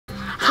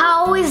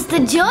How is the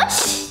जोश?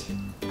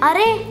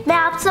 अरे मैं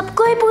आप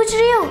सबको ही पूछ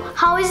रही हूँ,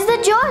 हाउ इज द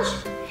जोश?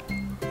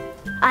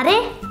 अरे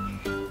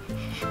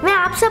मैं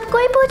आप सबको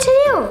ही पूछ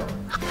रही हूँ,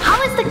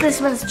 हाउ इज द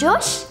क्रिसमस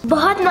जोश?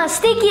 बहुत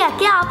मस्ती किया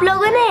क्या आप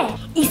लोगों ने?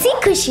 इसी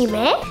खुशी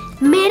में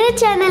मेरे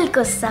चैनल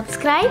को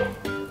सब्सक्राइब,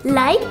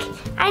 लाइक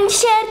एंड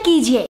शेयर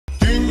कीजिए।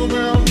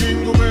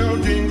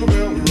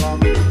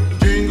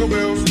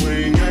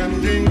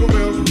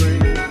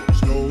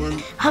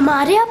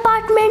 हमारे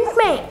अपार्टमेंट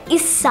में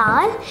इस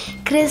साल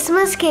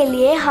क्रिसमस के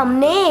लिए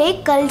हमने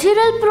एक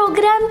कल्चरल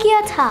प्रोग्राम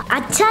किया था।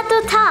 अच्छा तो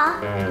था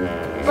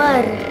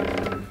पर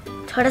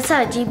थोड़ा सा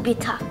अजीब भी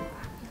था।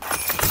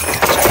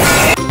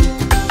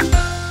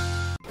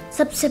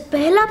 सबसे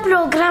पहला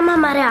प्रोग्राम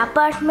हमारे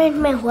अपार्टमेंट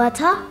में हुआ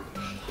था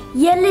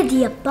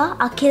येल्लिदियप्पा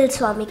अखिल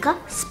स्वामी का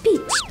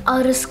स्पीच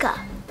और उसका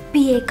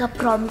पीए का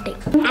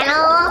prompting.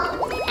 Hello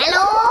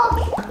hello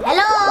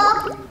hello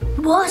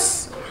boss,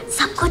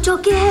 सबको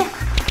चौके है,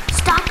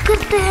 स्टार्ट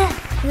करते हैं।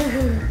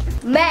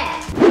 मैं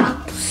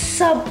आप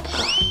सब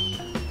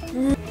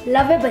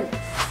लवेबल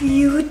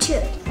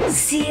फ्यूचर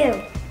सीएम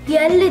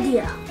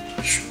येल्लिदिया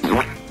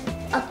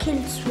अखिल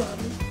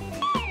स्वामी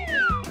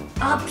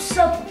आप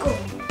सबको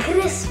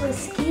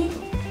क्रिसमस की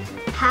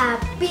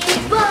हैप्पी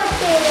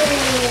बर्थडे।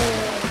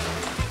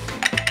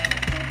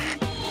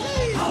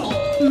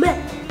 मैं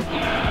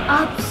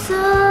आप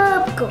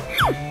सबको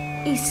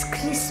इस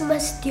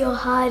क्रिसमस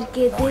त्योहार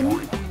के दिन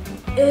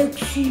एक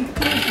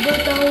सीक्रेट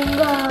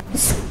बताऊंगा।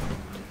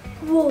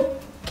 वो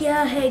क्या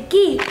है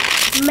कि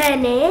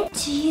मैंने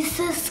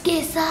जीसस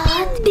के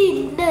साथ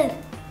डिनर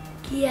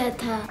किया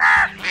था।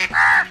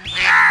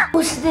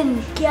 उस दिन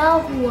क्या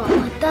हुआ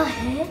पता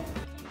है?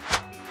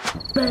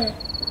 मैं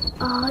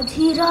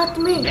आधी रात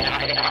में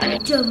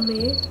जब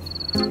मैं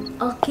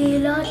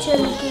अकेला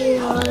चल के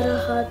आ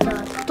रहा था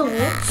तो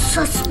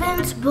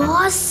सस्पेंस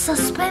बॉस,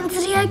 सस्पेंस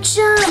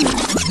रिएक्शन।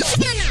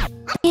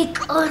 एक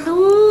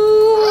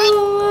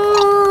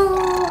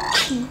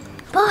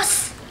बॉस,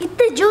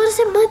 इतने जोर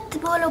से मत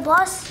बोलो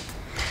बॉस,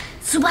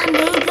 सुबह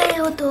नहीं गए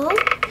हो तो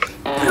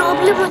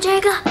प्रॉब्लम हो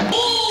जाएगा।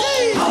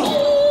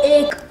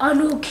 एक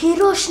अनोखी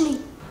रोशनी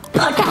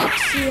फटाक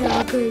से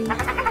आ गई।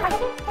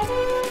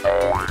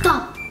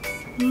 तब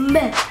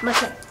मैं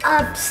मतलब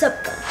आप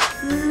सबका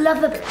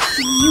लवेबल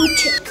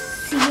फ्यूचर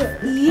सीएम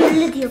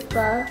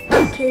येल्लिदियप्पा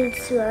अखिल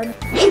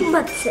स्वामी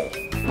हिम्मत से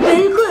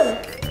बिल्कुल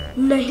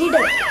नहीं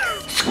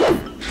डरा।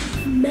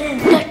 मैं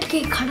डट के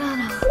खड़ा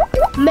रहा।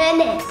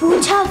 मैंने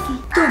पूछा कि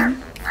तुम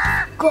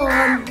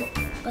कौन हो?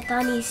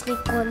 पता नहीं इसने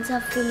कौन सा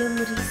फिल्म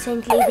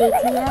रिसेंटली देख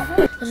लिया है,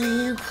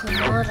 रील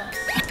घुमा रहा है।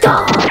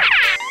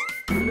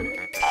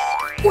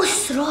 उस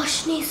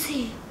रोशनी से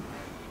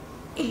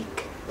एक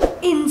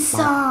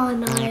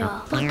इंसान आया।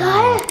 पता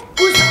है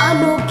उस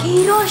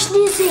अनोखी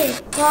रोशनी से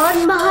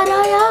कौन बाहर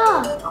आया?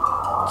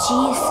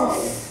 जीसस।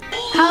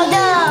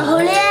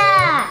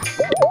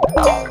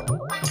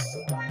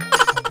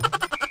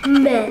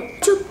 मैं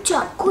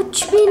चुपचाप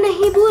कुछ भी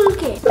नहीं बोल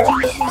के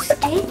जीसस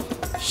के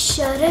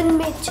शरण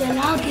में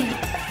चला गया।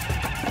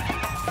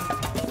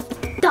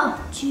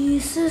 तब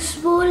जीसस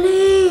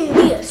बोले,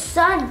 डियर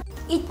सन,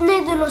 इतने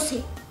दिनों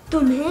से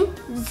तुम्हें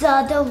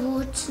ज्यादा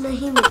वोट्स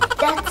नहीं मिले,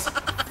 दैट्स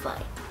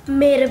फाइन।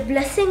 मेरे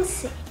ब्लेसिंग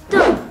से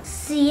तुम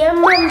सीएम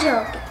बन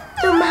जाओगे।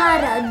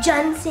 तुम्हारा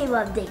जन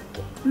सेवा देख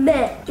के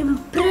मैं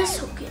इम्प्रेस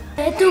हो गया।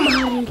 मैं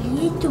तुम्हारे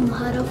लिए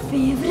तुम्हारा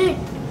फेवरेट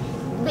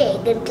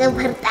बैगन का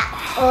भरता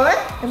और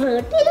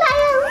रोटी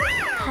लाया हूँ।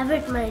 हैव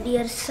इट माय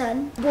डियर सन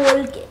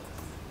बोल के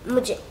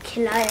मुझे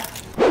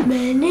खिलाया।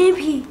 मैंने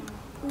भी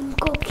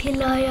उनको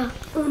खिलाया,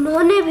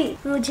 उन्होंने भी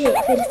मुझे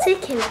फिर से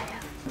खिलाया।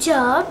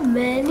 जब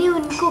मैंने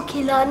उनको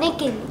खिलाने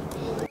के लिए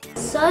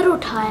सर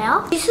उठाया,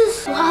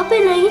 जीसस वहाँ पे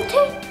नहीं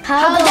थे।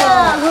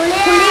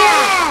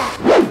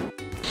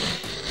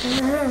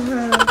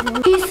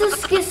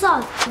 जीसस के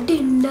साथ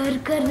डिनर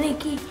करने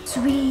की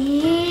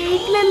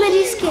स्वीट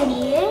मेमोरीज के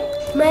लिए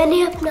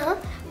मैंने अपना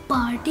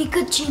पार्टी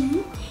का चिन्ह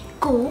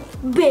को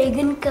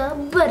बैगन का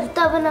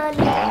भरता बना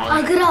लिया।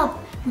 अगर आप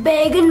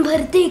बैगन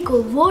भरते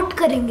को वोट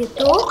करेंगे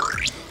तो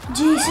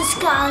जीसस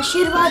का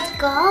आशीर्वाद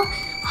का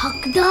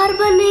हकदार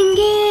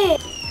बनेंगे।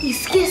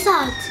 इसके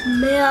साथ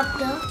मैं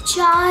अपना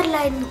 4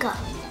 लाइन का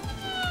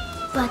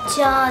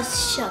 50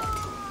 शब्द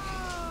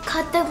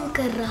खत्म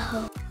कर रहा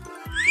हूँ।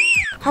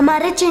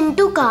 हमारे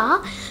चिंटू का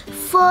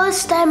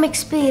फर्स्ट टाइम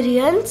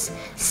एक्सपीरियंस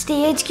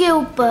स्टेज के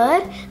ऊपर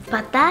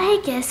पता है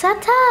कैसा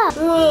था?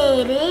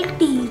 मेरे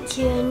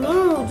टीचर ने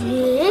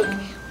मुझे एक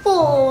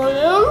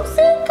पोएम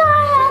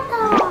सिखाया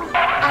था।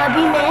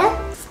 अभी मैं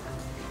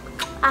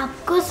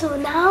आपको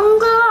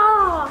सुनाऊंगा।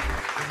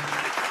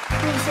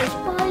 Mrs.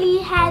 Polly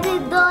had a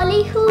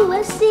dolly who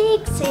was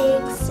sick,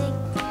 sick, sick.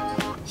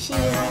 She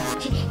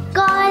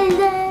called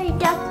the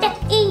doctor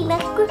in a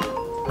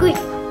quick.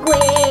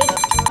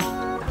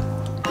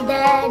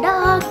 The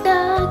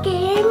doctor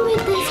came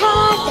with his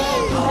heart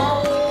and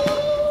back.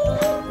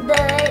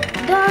 The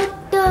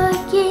doctor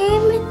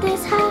came with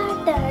his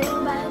heart and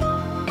back.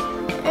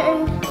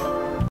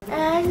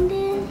 And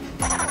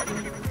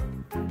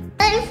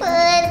I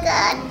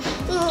forgot.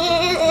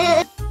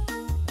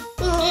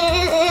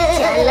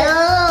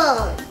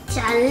 चलो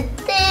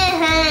चलते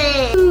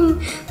हैं।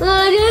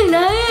 अरे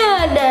नहीं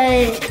आना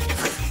है,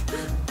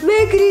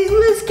 मैं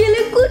Christmas के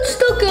लिए कुछ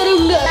तो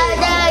करूँगा।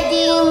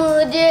 दादाजी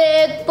मुझे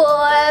एक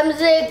पोएम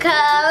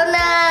सिखाओ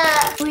ना।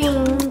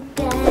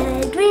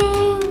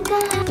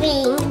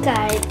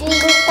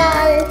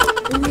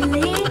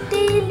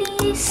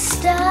 Little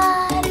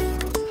star,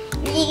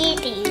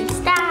 little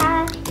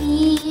star,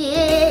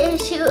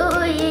 Yeshu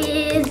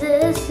is a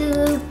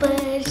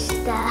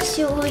superstar.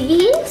 Yeshu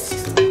is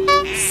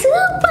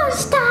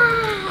superstar.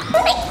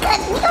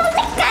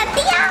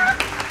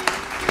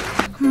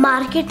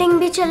 Marketing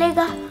भी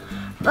चलेगा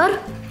और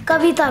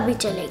कविता भी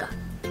चलेगा,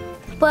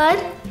 पर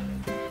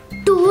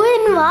 2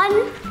 in 1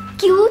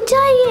 क्यों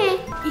चाहिए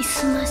इस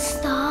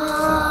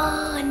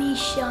मस्तानी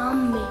शाम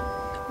में?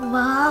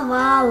 वाह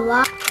वाह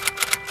वाह।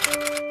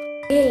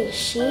 ये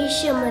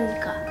शीशमन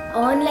का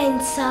ऑनलाइन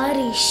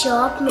सारी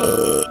शॉप में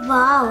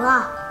वाह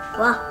वाह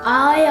वाह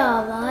आया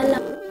वाला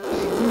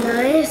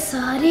नए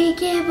साड़ी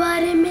के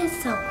बारे में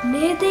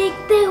सपने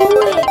देखते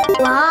हुए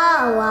वाह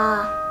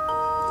वाह।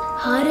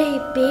 हरे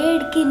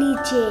पेड़ के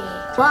नीचे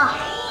वाह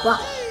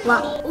वाह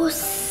वाह। उस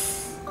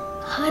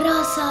हरा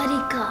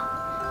साड़ी का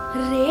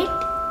रेट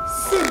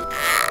सिर्फ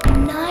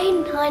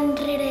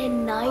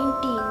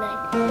 999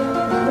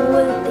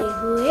 बोलते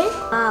हुए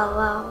वाह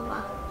वाह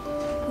वाह।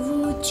 वो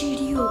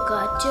चिड़ियों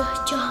का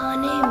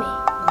चहचहाने में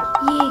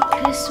ये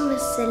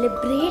क्रिसमस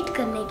सेलिब्रेट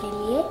करने के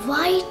लिए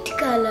वाइट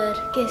कलर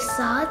के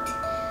साथ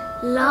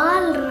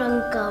लाल रंग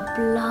का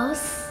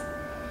ब्लाउज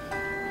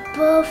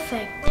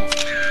परफेक्ट है।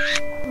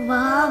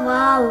 वाह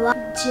वाह वाह।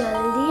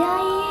 जल्दी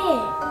आइए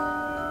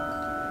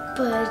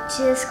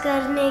परचेस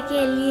करने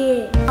के लिए।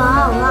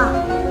 वाह वाह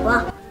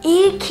वाह।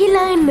 एक ही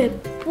लाइन में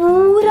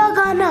पूरा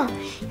गाना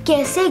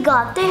कैसे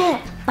गाते हैं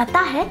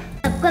पता है?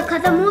 सबका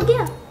खत्म हो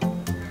गया,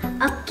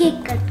 अब केक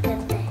कट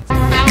करते हैं।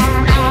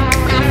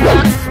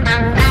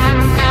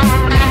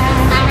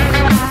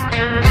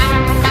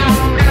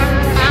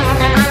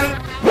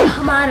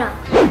 हमारा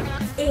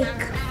एक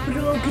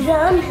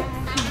प्रोग्राम है,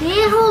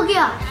 देर हो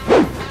गया,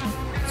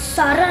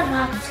 सारा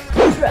रात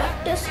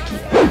प्रैक्टिस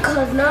किया,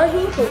 करना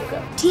ही होगा।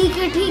 ठीक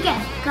है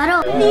करो।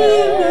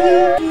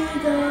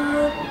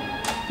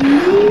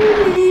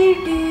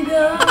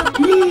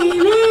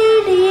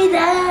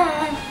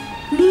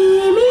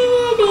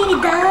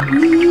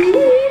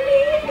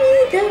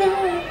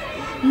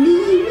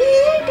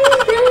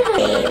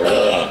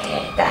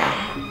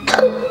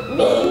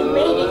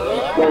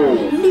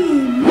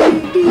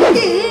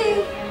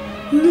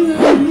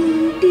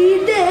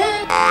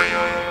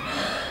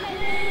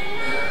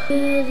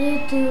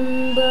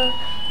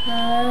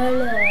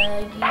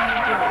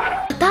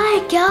 पता है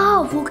क्या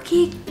वो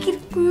केक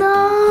कितना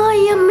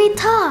यम्मी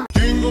था?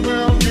 Jingle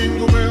bell,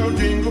 jingle bell,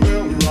 jingle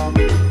bell rock.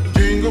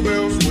 Jingle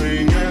bells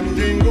swing and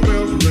jingle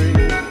bells ring.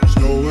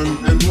 Snowing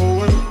and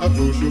blowing up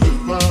bushels of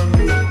fun.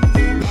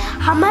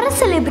 हमारा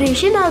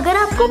सेलिब्रेशन अगर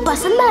आपको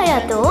पसंद आया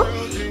तो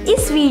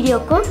इस वीडियो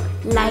को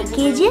लाइक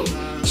कीजिए,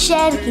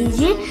 शेयर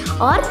कीजिए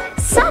और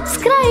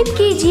सब्सक्राइब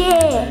कीजिए।